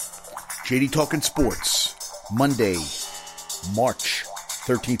JD Talking Sports, Monday, March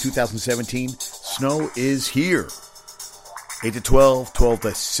 13, 2017. Snow is here. 8 to 12, 12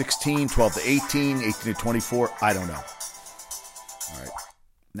 to 16, 12 to 18, 18 to 24. I don't know. All right.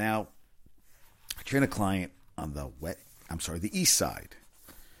 Now, I train a client on the east side.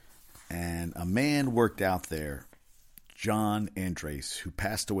 And a man worked out there, John Andres, who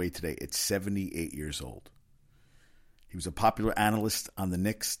passed away today at 78 years old. He was a popular analyst on the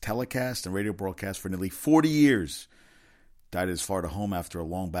Knicks telecast and radio broadcast for nearly 40 years. Died at his Florida home after a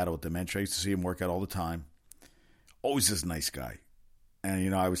long battle with dementia. I used to see him work out all the time. Always this nice guy.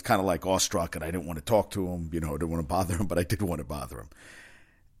 And, I was kind of like awestruck and I didn't want to talk to him. I didn't want to bother him, but I did want to bother him.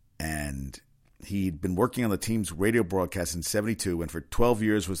 And he'd been working on the team's radio broadcast in 72 and for 12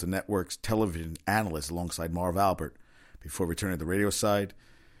 years was the network's television analyst alongside Marv Albert before returning to the radio side.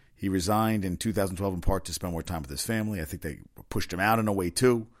 He resigned in 2012 in part to spend more time with his family. I think they pushed him out in a way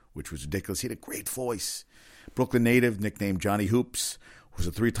too, which was ridiculous. He had a great voice. Brooklyn native, nicknamed Johnny Hoops, was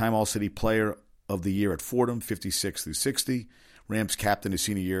a three-time All-City Player of the Year at Fordham, 56 through 60. Rams captain his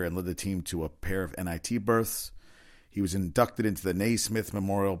senior year and led the team to a pair of NIT berths. He was inducted into the Naismith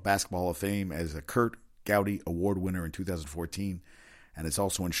Memorial Basketball Hall of Fame as a Kurt Gowdy Award winner in 2014 and is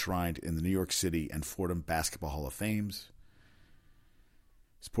also enshrined in the New York City and Fordham Basketball Hall of Fames.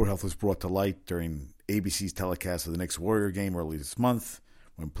 His poor health was brought to light during ABC's telecast of the Knicks Warrior game early this month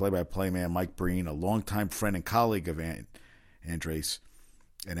when play-by-play man Mike Breen, a longtime friend and colleague of Andres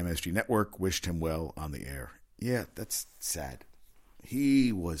and MSG Network, wished him well on the air. Yeah, that's sad.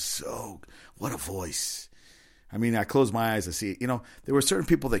 He was what a voice. I mean, I close my eyes, I see it. There were certain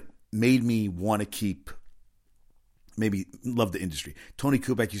people that made me want to maybe love the industry. Tony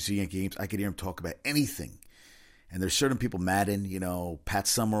Kubek used to Yankee games. I could hear him talk about anything. And there's certain people, Madden, Pat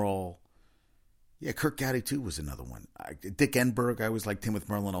Summerall. Yeah, Kirk Gowdy, too, was another one. Dick Enberg, I always liked him with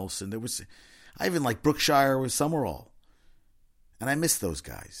Merlin Olsen. I even liked Brookshire with Summerall. And I miss those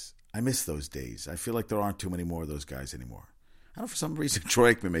guys. I miss those days. I feel like there aren't too many more of those guys anymore. I don't know, for some reason,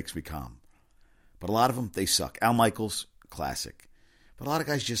 Troy Aikman makes me calm. But a lot of them, they suck. Al Michaels, classic. But a lot of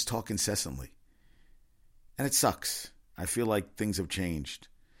guys just talk incessantly. And it sucks. I feel like things have changed.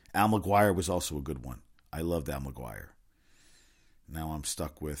 Al McGuire was also a good one. I loved Al McGuire. Now I'm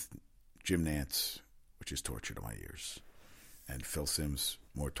stuck with Jim Nantz, which is torture to my ears. And Phil Simms,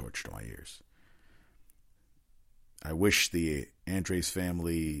 more torture to my ears. I wish the Andres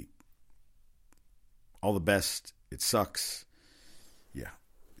family all the best. It sucks. Yeah,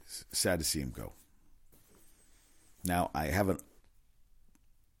 it's sad to see him go. Now, I have an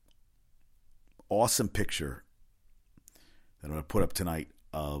awesome picture that I'm going to put up tonight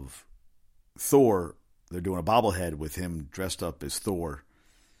of Thor. They're doing a bobblehead with him dressed up as Thor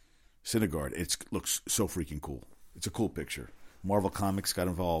Syndergaard. It looks so freaking cool. It's a cool picture. Marvel Comics got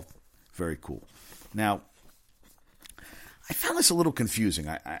involved. Very cool. Now, I found this a little confusing.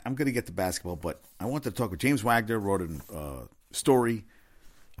 I'm going to get to basketball, but I wanted to talk with James Wagner, wrote a story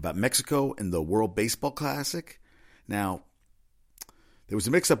about Mexico and the World Baseball Classic. Now, there was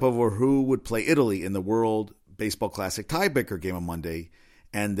a mix-up over who would play Italy in the World Baseball Classic tiebreaker game on Monday,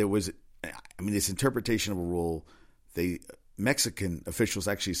 and there was, this interpretation of a rule. Mexican officials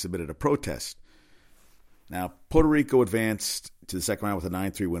actually submitted a protest. Now, Puerto Rico advanced to the second round with a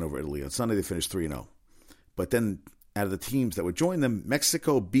 9-3 win over Italy. On Sunday, they finished 3-0. But then, out of the teams that would join them,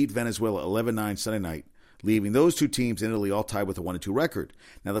 Mexico beat Venezuela 11-9 Sunday night, leaving those two teams in Italy all tied with a 1-2 record.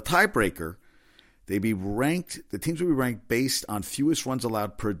 Now, the tiebreaker, the teams would be ranked based on fewest runs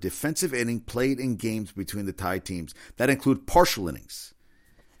allowed per defensive inning played in games between the tied teams. That include partial innings.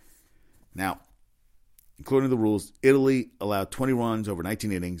 Now, including the rules, Italy allowed 20 runs over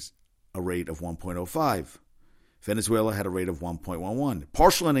 19 innings, a rate of 1.05. Venezuela had a rate of 1.11.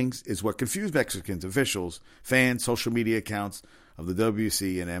 Partial innings is what confused Mexicans, officials, fans, social media accounts of the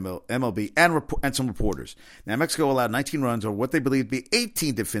WC and MLB, and some reporters. Now, Mexico allowed 19 runs over what they believed to be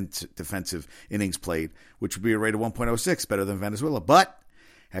 18 defensive innings played, which would be a rate of 1.06, better than Venezuela. But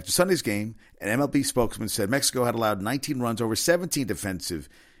after Sunday's game, an MLB spokesman said Mexico had allowed 19 runs over 17 defensive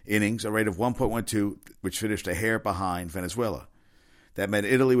innings, a rate of 1.12, which finished a hair behind Venezuela. That meant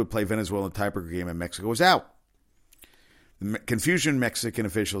Italy would play Venezuela in the tiebreaker game and Mexico was out. The confusion Mexican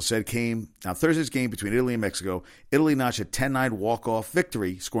officials said came now Thursday's game between Italy and Mexico. Italy notched a 10-9 walk-off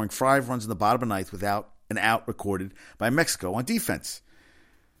victory, scoring 5 runs in the bottom of the ninth without an out recorded by Mexico on defense.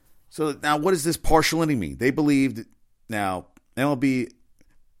 So now what does this partial inning mean? They believed, now MLB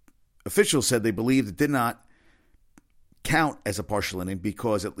officials said they believed it did not count as a partial inning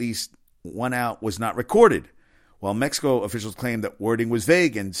because at least one out was not recorded. While Mexico officials claimed that wording was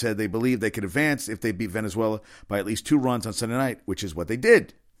vague and said they believed they could advance if they beat Venezuela by at least 2 runs on Sunday night, which is what they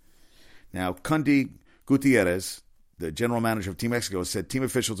did. Now, Cundy Gutierrez, the general manager of Team Mexico, said team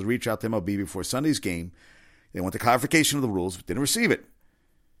officials would reach out to MLB before Sunday's game. They want the clarification of the rules, but didn't receive it.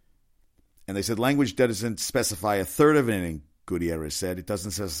 And they said language doesn't specify a third of an inning, Gutierrez said. It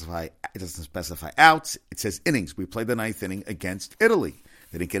doesn't specify outs. It says innings. We played the ninth inning against Italy.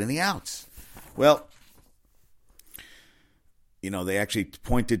 They didn't get any outs. Well, they actually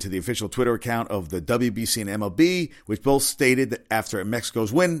pointed to the official Twitter account of the WBC and MLB, which both stated that after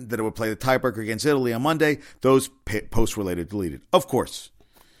Mexico's win, that it would play the tiebreaker against Italy on Monday. Those posts were later deleted. Of course.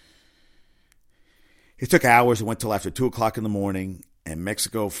 It took hours. It went till after 2 o'clock in the morning, and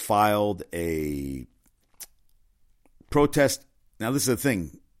Mexico filed a protest. Now, this is the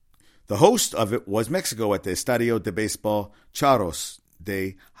thing. The host of it was Mexico at the Estadio de Baseball Charros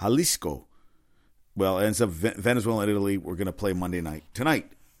de Jalisco. Well, it ends up Venezuela and Italy. We're going to play Monday night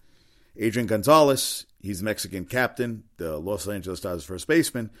tonight. Adrian Gonzalez, he's the Mexican captain, the Los Angeles Dodgers first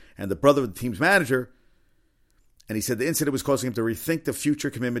baseman, and the brother of the team's manager. And he said the incident was causing him to rethink the future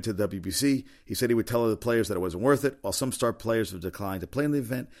commitment to the WBC. He said he would tell the players that it wasn't worth it. While some star players have declined to play in the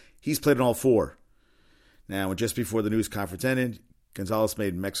event, he's played in all four. Now, just before the news conference ended, Gonzalez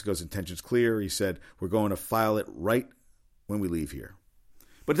made Mexico's intentions clear. He said, we're going to file it right when we leave here.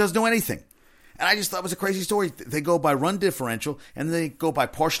 But it doesn't do anything. And I just thought it was a crazy story. They go by run differential, and they go by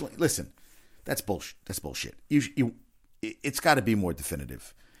partial. Listen, that's bullshit. That's bullshit. It's got to be more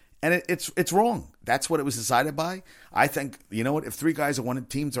definitive. And it's wrong. That's what it was decided by. I think, you know what? If three guys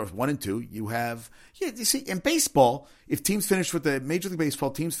teams are 1 and 2, you have, you see, in baseball, if teams finish with the Major League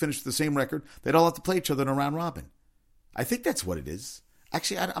Baseball teams finish with the same record, they'd all have to play each other in a round robin. I think that's what it is.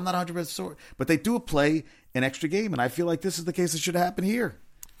 Actually, I'm not 100% sure. But they do play an extra game, and I feel like this is the case that should happen here.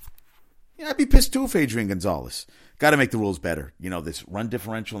 I'd be pissed too if Adrian Gonzalez. Got to make the rules better. This run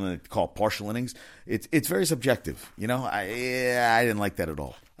differential and they call it partial innings. It's very subjective. I didn't like that at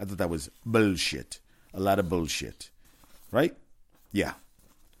all. I thought that was bullshit. A lot of bullshit. Right? Yeah.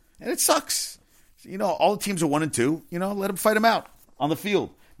 And it sucks. All the teams are 1 and 2. Let them fight them out on the field.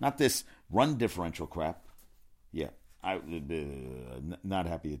 Not this run differential crap. Yeah. Not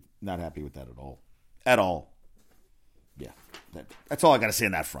happy with that at all. At all. Yeah. That's all I got to say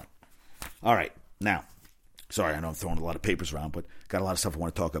on that front. All right, now, sorry, I know I'm throwing a lot of papers around, but got a lot of stuff I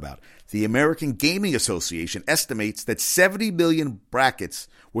want to talk about. The American Gaming Association estimates that 70 million brackets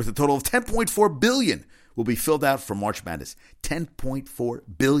worth a total of $10.4 billion will be filled out for March Madness. $10.4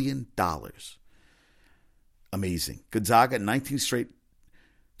 billion. Amazing. Gonzaga, 19th straight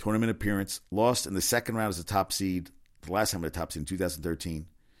tournament appearance, lost in the second round as a top seed, the last time at a top seed in 2013.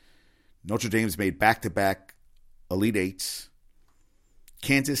 Notre Dame's made back-to-back Elite Eights.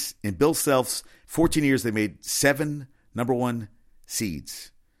 Kansas, in Bill Self's 14 years, they made 7 number 1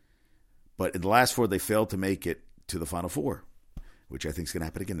 seeds. But in the last 4, they failed to make it to the Final Four, which I think is going to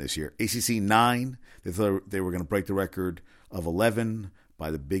happen again this year. ACC 9, they thought they were going to break the record of 11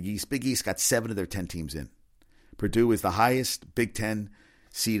 by the Big East. Big East got 7 of their 10 teams in. Purdue is the highest Big Ten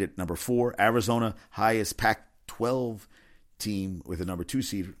seed at number 4. Arizona, highest Pac-12 team with a number 2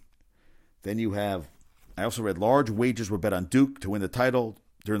 seed. Then you have, I also read large wagers were bet on Duke to win the title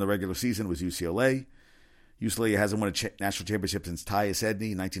during the regular season. It was UCLA. UCLA hasn't won a national championship since Tyus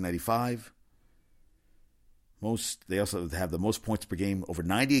Edney in 1995. They also have the most points per game, over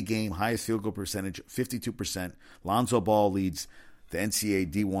 90 a game, highest field goal percentage, 52%. Lonzo Ball leads the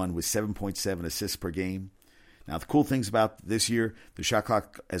NCAA D1 with 7.7 assists per game. Now, the cool things about this year, the shot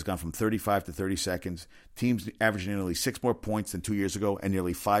clock has gone from 35 to 30 seconds. Teams averaging nearly 6 more points than 2 years ago and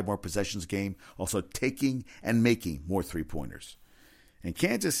nearly 5 more possessions a game. Also taking and making more three-pointers. And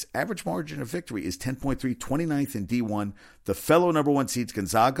Kansas' average margin of victory is 10.3, 29th in D1. The fellow number 1 seeds,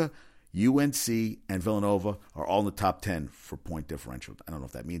 Gonzaga, UNC, and Villanova, are all in the top 10 for point differential. I don't know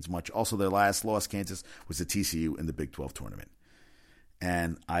if that means much. Also, their last loss, Kansas, was to TCU in the Big 12 tournament.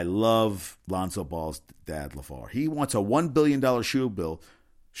 And I love Lonzo Ball's dad, LeVar. He wants a $1 billion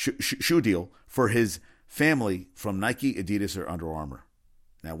shoe deal for his family from Nike, Adidas, or Under Armour.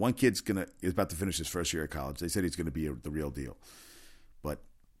 Now, one kid's is about to finish his first year at college. They said he's going to be the real deal. But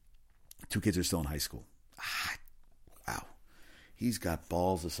 2 kids are still in high school. Wow. He's got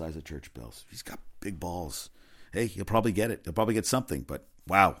balls the size of church bells. He's got big balls. Hey, he'll probably get it. He'll probably get something. But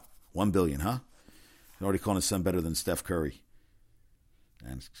wow, $1 billion, huh? He's already calling his son better than Steph Curry.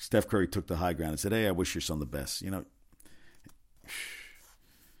 And Steph Curry took the high ground and said, hey, I wish your son the best. I don't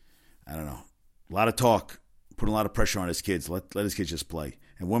know. A lot of talk, putting a lot of pressure on his kids. Let his kids just play.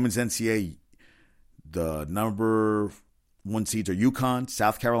 And women's NCAA, the number 1 seeds are UConn,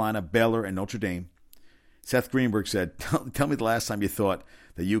 South Carolina, Baylor, and Notre Dame. Seth Greenberg said, tell me the last time you thought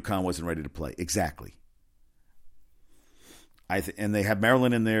that UConn wasn't ready to play. Exactly. And they have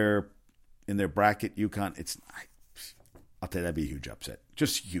Maryland in there in their bracket. UConn, I'll tell you, that'd be a huge upset.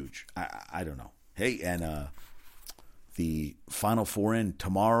 Just huge. I don't know. Hey, and the Final Four in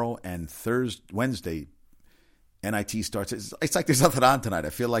tomorrow and Wednesday, NIT starts. It's like there's nothing on tonight. I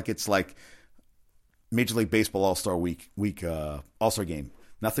feel like it's like Major League Baseball All-Star week All-Star game.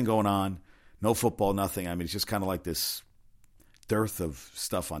 Nothing going on. No football, nothing. I mean, it's just kind of like this dearth of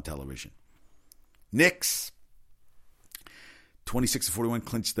stuff on television. Knicks, 26-41,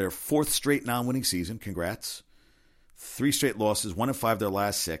 clinched their 4th straight non-winning season. Congrats. 3 straight losses, 1-5 their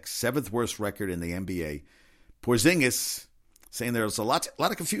last 6. 7th worst record in the NBA. Porzingis saying there's a lot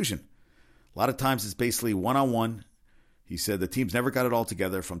of confusion. A lot of times it's basically one-on-one. He said the team's never got it all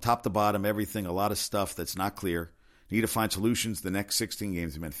together from top to bottom, everything, a lot of stuff that's not clear. Need to find solutions. The next 16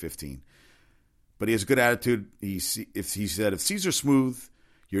 games, he meant 15. But he has a good attitude. He said, if seas are smooth,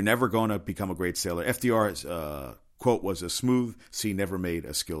 you're never going to become a great sailor. FDR's quote was, a smooth sea never made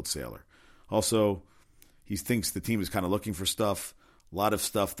a skilled sailor. Also, he thinks the team is kind of looking for stuff. A lot of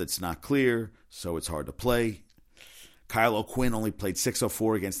stuff that's not clear, so it's hard to play. Kyle O'Quinn only played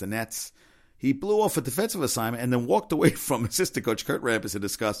 6-04 against the Nets. He blew off a defensive assignment and then walked away from assistant coach Kurt Rambis to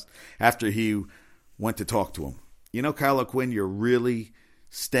discuss after he went to talk to him. You know, Kyle O'Quinn, you're really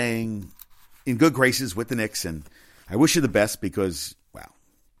staying in good graces with the Knicks, and I wish you the best because, wow.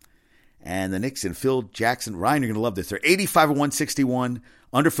 And the Knicks and Phil Jackson, Ryan, you're going to love this. They're 85-161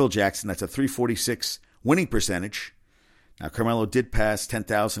 under Phil Jackson. That's a .346 winning percentage. Now, Carmelo did pass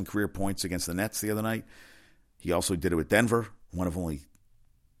 10,000 career points against the Nets the other night. He also did it with Denver, one of only.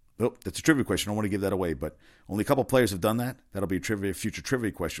 Oh, that's a trivia question. I don't want to give that away, but only a couple players have done that. That'll be a future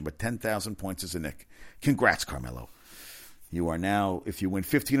trivia question, but 10,000 points as a Knick. Congrats, Carmelo. You are now, if you win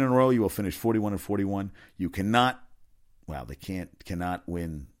 15 in a row, you will finish 41-41. You cannot, they can't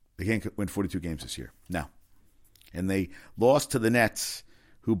win 42 games this year. No. And they lost to the Nets,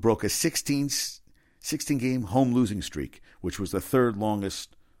 who broke a 16-game home losing streak, which was the 3rd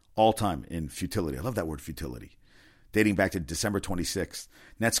longest all-time in futility. I love that word, futility. Dating back to December 26th.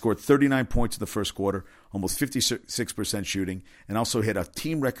 Nets scored 39 points in the first quarter, almost 56% shooting, and also hit a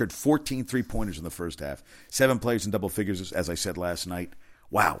team record 14 three-pointers in the first half. 7 players in double figures, as I said last night.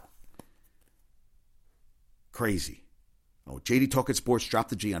 Wow. Crazy. Oh, JD Talking Sports, drop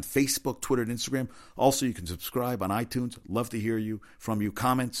the G on Facebook, Twitter, and Instagram. Also, you can subscribe on iTunes. Love to hear from you.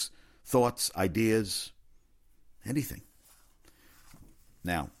 Comments, thoughts, ideas, anything.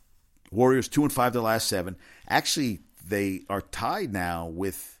 Now, Warriors 2-5 their last 7. Actually, they are tied now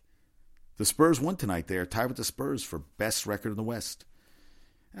with the Spurs. Won tonight. They are tied with the Spurs for best record in the West.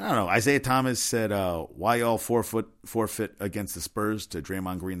 I don't know. Isaiah Thomas said, why y'all forfeit against the Spurs to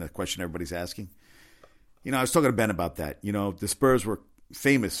Draymond Green? The question everybody's asking. You know, I was talking to Ben about that. You know, the Spurs were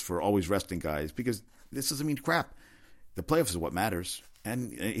famous for always resting guys because this doesn't mean crap. The playoffs is what matters.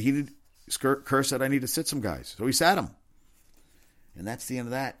 And Kerr said, I need to sit some guys. So he sat them. And that's the end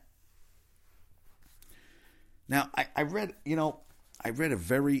of that. Now, I read a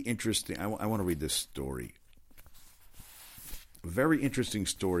very interesting, I want to read this story. A very interesting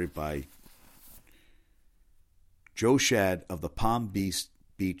story by Joe Shad of the Palm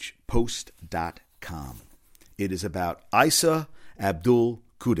Beach Post.com. It is about Isa Abdul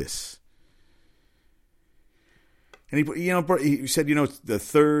Qudus. And he said, it's the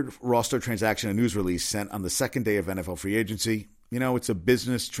 3rd roster transaction, a news release sent on the 2nd day of NFL free agency. You know, it's a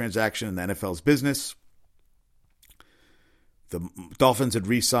business transaction in the NFL's business. The Dolphins had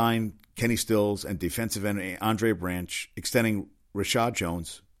re-signed Kenny Stills and defensive end Andre Branch, extending Rashad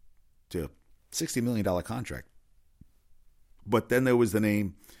Jones to a $60 million contract. But then there was the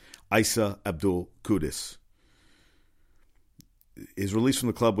name Isa Abdul Qudus. His release from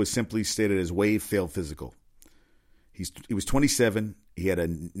the club was simply stated as wave failed physical. He was 27. He had a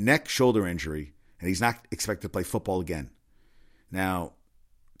neck shoulder injury, and he's not expected to play football again. Now,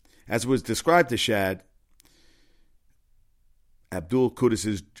 as was described to Shad, Abdul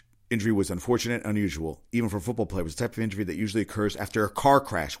Qudus' injury was unfortunate and unusual, even for a football player. It was the type of injury that usually occurs after a car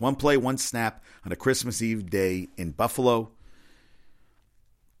crash. One play, one snap on a Christmas Eve day in Buffalo.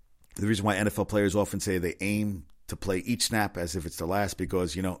 The reason why NFL players often say they aim to play each snap as if it's the last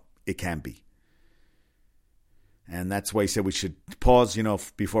because, it can be. And that's why he said we should pause,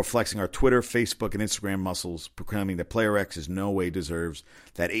 before flexing our Twitter, Facebook, and Instagram muscles, proclaiming that Player X in no way deserves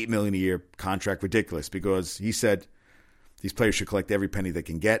that $8 million a year contract. Ridiculous, because he said these players should collect every penny they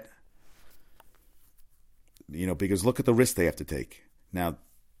can get. Because look at the risk they have to take. Now,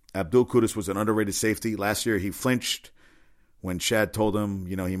 Abdul Qudus was an underrated safety. Last year, he flinched when Shad told him,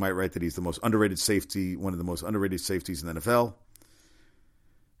 he might write that he's the most underrated safety, one of the most underrated safeties in the NFL.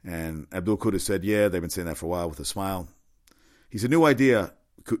 And Abdul Qudus said, yeah, they've been saying that for a while with a smile. He said, new idea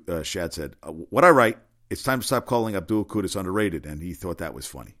Shad said, what I write, it's time to stop calling Abdul Qudus underrated, and he thought that was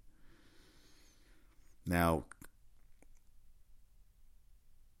funny. Now,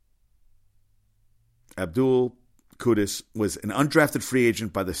 Abdul Qudus was an undrafted free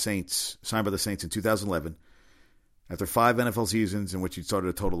agent by the Saints, signed by the Saints in 2011. After 5 NFL seasons in which he started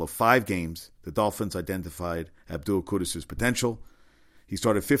a total of 5 games, the Dolphins identified Abdul Qudus' potential. He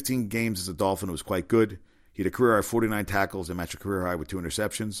started 15 games as a Dolphin and was quite good. He had a career high of 49 tackles and matched a career high with 2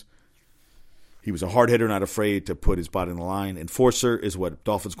 interceptions. He was a hard hitter, not afraid to put his body on the line. Enforcer is what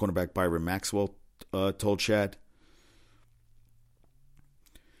Dolphins cornerback Byron Maxwell told Shad.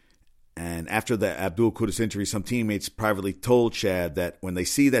 And after the Abdul Qudus injury, some teammates privately told Shad that when they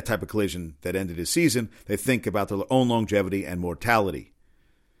see that type of collision that ended his season, they think about their own longevity and mortality.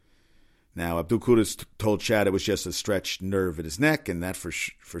 Now, Abdul Qudus told Shad it was just a stretched nerve in his neck, and that for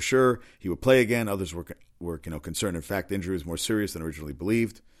sure he would play again. Others were concerned. In fact, the injury was more serious than originally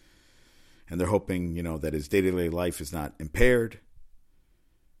believed, and they're hoping that his day-to-day life is not impaired.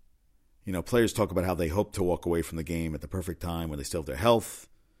 Players talk about how they hope to walk away from the game at the perfect time when they still have their health.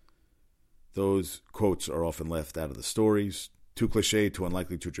 Those quotes are often left out of the stories. Too cliche, too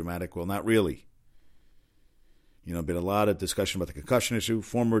unlikely, too dramatic. Well, not really. Been a lot of discussion about the concussion issue.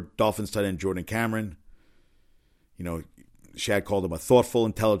 Former Dolphins tight end Jordan Cameron. Shad called him a thoughtful,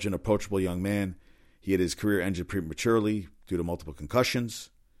 intelligent, approachable young man. He had his career ended prematurely due to multiple concussions.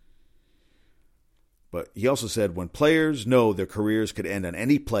 But he also said, when players know their careers could end on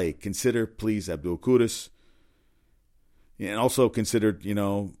any play, consider, please, Abdul Qudus. And also considered,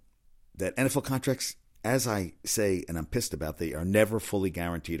 that NFL contracts, as I say, and I'm pissed about, they are never fully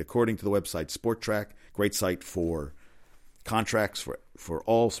guaranteed. According to the website SportTrack, great site for contracts for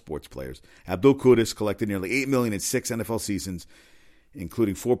all sports players, Abdul Qudus collected nearly $8 million in 6 NFL seasons,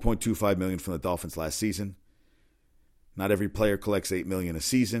 including $4.25 million from the Dolphins last season. Not every player collects $8 million a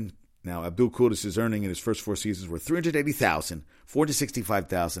season. Now, Abdul Qudus' earning in his first 4 seasons were $380,000,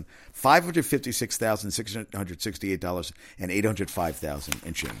 $465,000, $556,668, and $805,000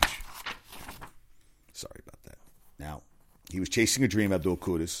 and change. Sorry about that. Now, he was chasing a dream, Abdul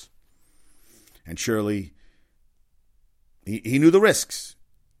Qudus, and surely he knew the risks.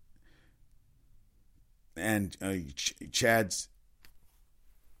 And Shad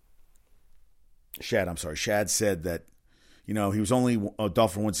said that, he was only a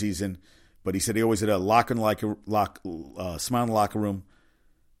Dolphin 1 season, but he said he always had a smile in the locker room.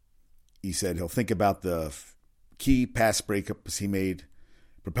 He said he'll think about the key pass breakups he made,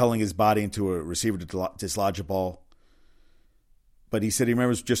 propelling his body into a receiver to dislodge a ball. But he said he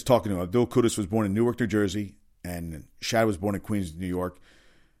remembers just talking to him. Abdul Qudus was born in Newark, New Jersey, and Shad was born in Queens, New York.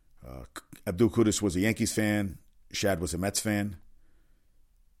 Abdul Qudus was a Yankees fan. Shad was a Mets fan.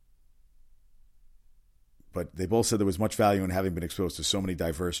 But they both said there was much value in having been exposed to so many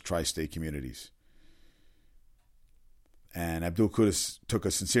diverse tri-state communities. And Abdul Qudus took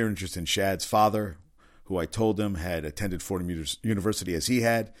a sincere interest in Shad's father, who I told him had attended Fordham University as he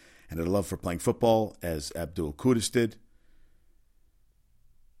had, and had a love for playing football as Abdul Qudus did.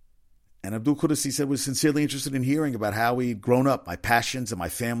 And Abdul Qudus, he said, was sincerely interested in hearing about how he'd grown up, my passions and my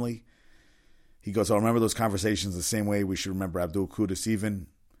family. He goes, I'll remember those conversations the same way we should remember Abdul Qudus, even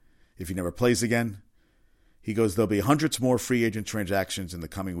if he never plays again. He goes, there'll be hundreds more free agent transactions in the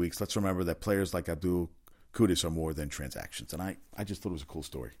coming weeks. Let's remember that players like Abdul Qudus are more than transactions. And I just thought it was a cool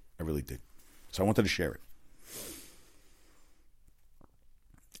story. I really did. So I wanted to share it.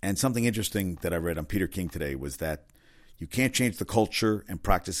 And something interesting that I read on Peter King today was that you can't change the culture and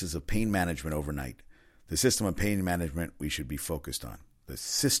practices of pain management overnight. The system of pain management we should be focused on. The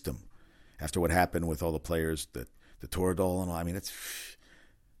system, after what happened with all the players, the Toradol and all. I mean, it's...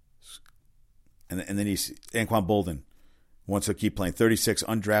 And then he's Anquan Boldin wants to keep playing. 36,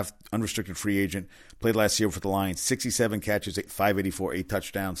 unrestricted free agent. Played last year for the Lions. 67 catches, 584, 8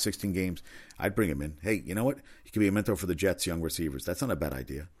 touchdowns, 16 games. I'd bring him in. Hey, you know what? He could be a mentor for the Jets' young receivers. That's not a bad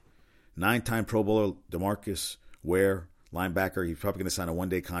idea. 9-time Pro Bowler DeMarcus Ware, linebacker. He's probably going to sign a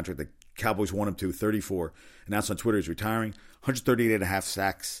one-day contract. The Cowboys want him to. 34. Announced on Twitter he's retiring. 138.5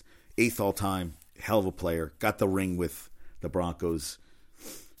 sacks. 8th all-time. Hell of a player. Got the ring with the Broncos.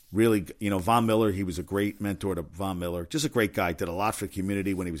 Really, Von Miller, he was a great mentor to Von Miller. Just a great guy. Did a lot for the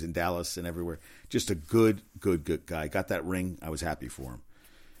community when he was in Dallas and everywhere. Just a good guy. Got that ring. I was happy for him.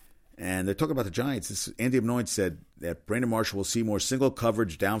 And they're talking about the Giants. Andy Benoit said that Brandon Marshall will see more single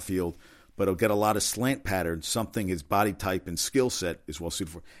coverage downfield, but he'll get a lot of slant patterns, something his body type and skill set is well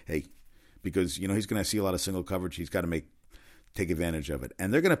suited for. Hey, because, he's going to see a lot of single coverage. He's got to take advantage of it.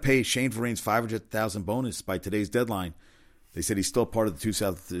 And they're going to pay Shane Vereen's $500,000 bonus by today's deadline. They said he's still part of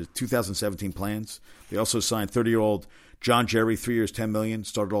the 2017 plans. They also signed 30-year-old John Jerry, 3 years, $10 million,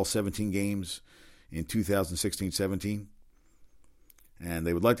 started all 17 games in 2016-17. And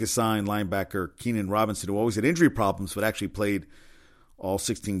they would like to sign linebacker Keenan Robinson, who always had injury problems, but actually played all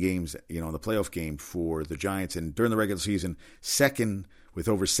 16 games, in the playoff game for the Giants. And during the regular season, second with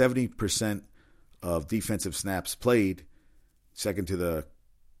over 70% of defensive snaps played, second to the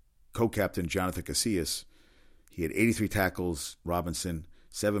co-captain Jonathan Casillas. He had 83 tackles, Robinson,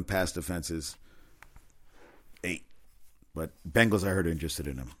 7 pass defenses, 8. But Bengals, I heard, are interested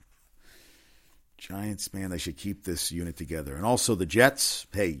in him. Giants, man, they should keep this unit together. And also the Jets,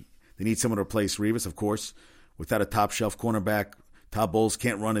 hey, they need someone to replace Revis, of course. Without a top-shelf cornerback, Todd Bowles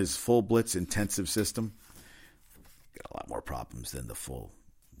can't run his full blitz intensive system. Got a lot more problems than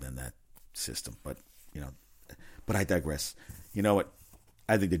that system. But I digress. You know what?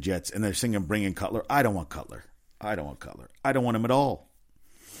 I think the Jets, and they're singing bring in Cutler. I don't want Cutler. I don't want him at all.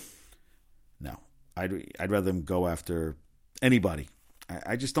 No. I'd rather them go after anybody.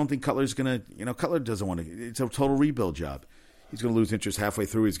 I just don't think Cutler's going to, Cutler doesn't want to. It's a total rebuild job. He's going to lose interest halfway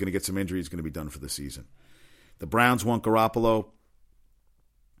through. He's going to get some injury. He's going to be done for the season. The Browns want Garoppolo.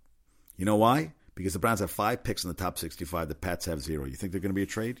 You know why? Because the Browns have 5 picks in the top 65. The Pats have 0. You think they're going to be a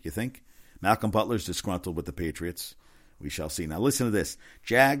trade? You think? Malcolm Butler's disgruntled with the Patriots. We shall see. Now listen to this.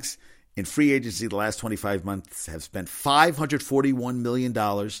 Jags in free agency the last 25 months have spent $541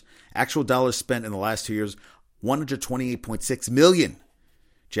 million. Actual dollars spent in the last 2 years, $128.6 million.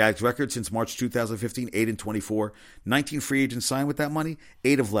 Jags record since March 2015, 8-24. 19 free agents signed with that money.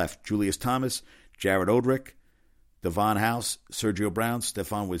 8 have left. Julius Thomas, Jared Odrick, Devon House, Sergio Brown,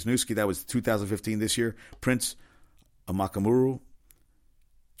 Stefan Wisniewski. That was 2015 this year. Prince Amakamuru,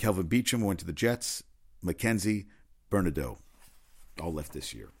 Kelvin Beachum went to the Jets. Mackenzie Bernardo, all left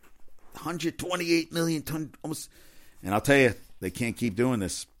this year. $128 million, almost. And I'll tell you, they can't keep doing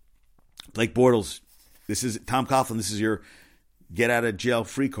this. Blake Bortles, this is Tom Coughlin. This is your get out of jail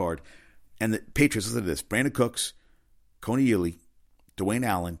free card. And the Patriots, listen to this. Brandon Cooks, Coney Ely, Dwayne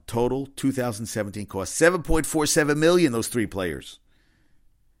Allen, total 2017 cost $7.47 million, those 3 players.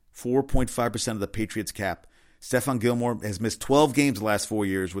 4.5% of the Patriots cap. Stephon Gilmore has missed 12 games the last 4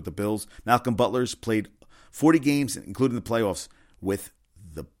 years with the Bills. Malcolm Butler's played 40 games, including the playoffs, with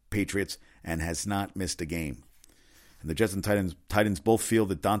the Patriots and has not missed a game. And the Jets and Titans both feel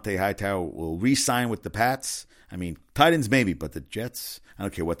that Dante Hightower will re-sign with the Pats. I mean, Titans maybe, but the Jets, I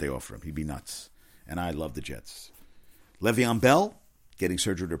don't care what they offer him. He'd be nuts. And I love the Jets. Le'Veon Bell, getting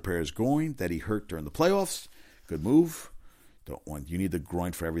surgery to repair his groin that he hurt during the playoffs. Good move. You need the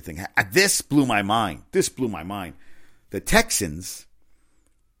groin for everything. This blew my mind. The Texans,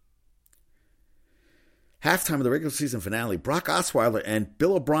 halftime of the regular season finale, Brock Osweiler and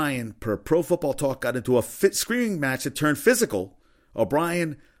Bill O'Brien, per Pro Football Talk, got into a screaming match that turned physical.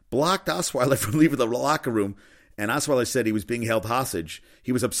 O'Brien blocked Osweiler from leaving the locker room, and Osweiler said he was being held hostage.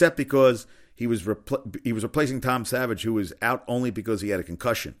 He was upset because he was replacing Tom Savage, who was out only because he had a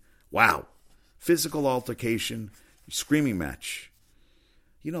concussion. Wow. Physical altercation, screaming match.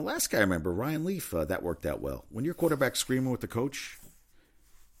 Last guy I remember, Ryan Leaf, that worked out well. When your quarterback's screaming with the coach,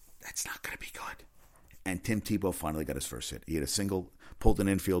 that's not going to be good. And Tim Tebow finally got his first hit. He had a single, pulled an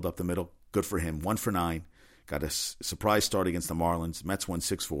infield up the middle. Good for him. 1 for 9. Got a surprise start against the Marlins. Mets won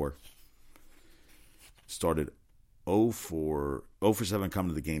 6-4. Started 0 for 7 coming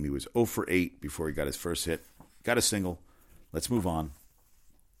to the game. He was 0 for 8 before he got his first hit. Got a single. Let's move on.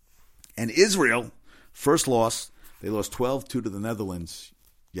 And Israel, first loss. They lost 12-2 to the Netherlands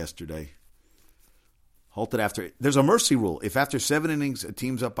yesterday. Halted after. There's a mercy rule. If after 7 innings a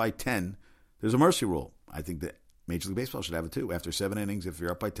team's up by 10, there's a mercy rule. I think that Major League Baseball should have it too. After 7 innings, if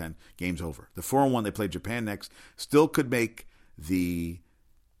you're up by 10, game's over. The 4-1, they played Japan next. Still could make the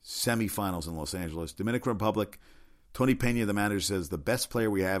semifinals in Los Angeles. Dominican Republic, Tony Pena, the manager, says the best player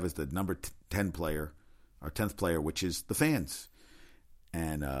we have is the number 10 player, our 10th player, which is the fans.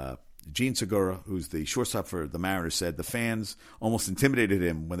 And Gene Segura, who's the shortstop for the Mariners, said the fans almost intimidated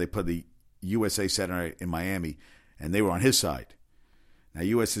him when they put the USA Center in Miami, and they were on his side. Now,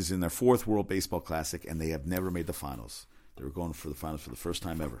 U.S. is in their 4th World Baseball Classic, and they have never made the finals. They were going for the finals for the first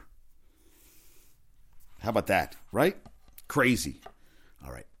time ever. How about that, right? Crazy.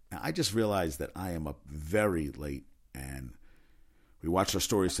 All right. Now, I just realized that I am up very late, and we watched our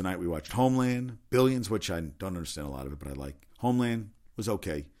stories tonight. We watched Homeland, Billions, which I don't understand a lot of it, but I like. Homeland was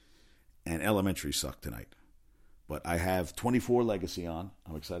okay, and Elementary sucked tonight. But I have 24 Legacy on.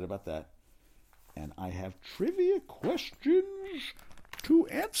 I'm excited about that. And I have trivia questions to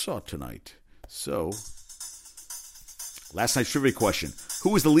answer tonight. So, last night's trivia question. Who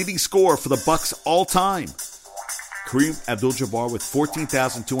was the leading scorer for the Bucks all time? Kareem Abdul-Jabbar with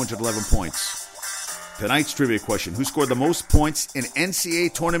 14,211 points. Tonight's trivia question. Who scored the most points in an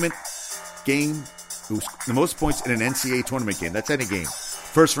NCAA tournament game? Who's the most points in an NCAA tournament game? That's any game.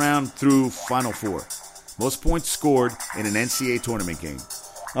 First round through Final Four. Most points scored in an NCAA tournament game.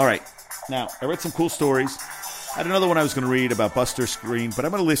 All right. Now, I read some cool stories. I had another one I was going to read about Buster Skrine, but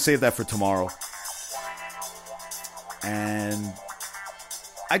I'm going to save that for tomorrow. And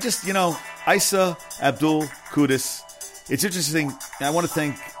I just, Isa Abdul Qudus. It's interesting. I want to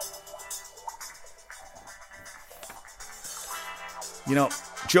thank,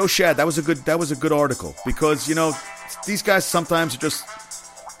 Joe Shad. That was a good article because, these guys sometimes are just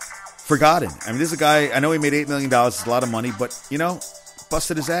forgotten. I mean, this is a guy, I know he made $8 million. It's a lot of money, but,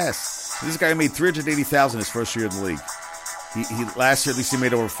 busted his ass. This is a guy who made $380,000 his first year in the league. He last year, at least he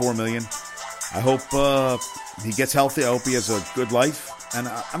made over $4 million. I hope he gets healthy. I hope he has a good life. And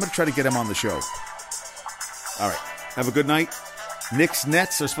I'm going to try to get him on the show. All right. Have a good night. Knicks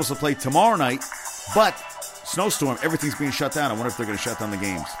Nets are supposed to play tomorrow night, but snowstorm, everything's being shut down. I wonder if they're going to shut down the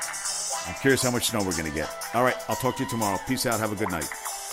games. I'm curious how much snow we're going to get. All right. I'll talk to you tomorrow. Peace out. Have a good night.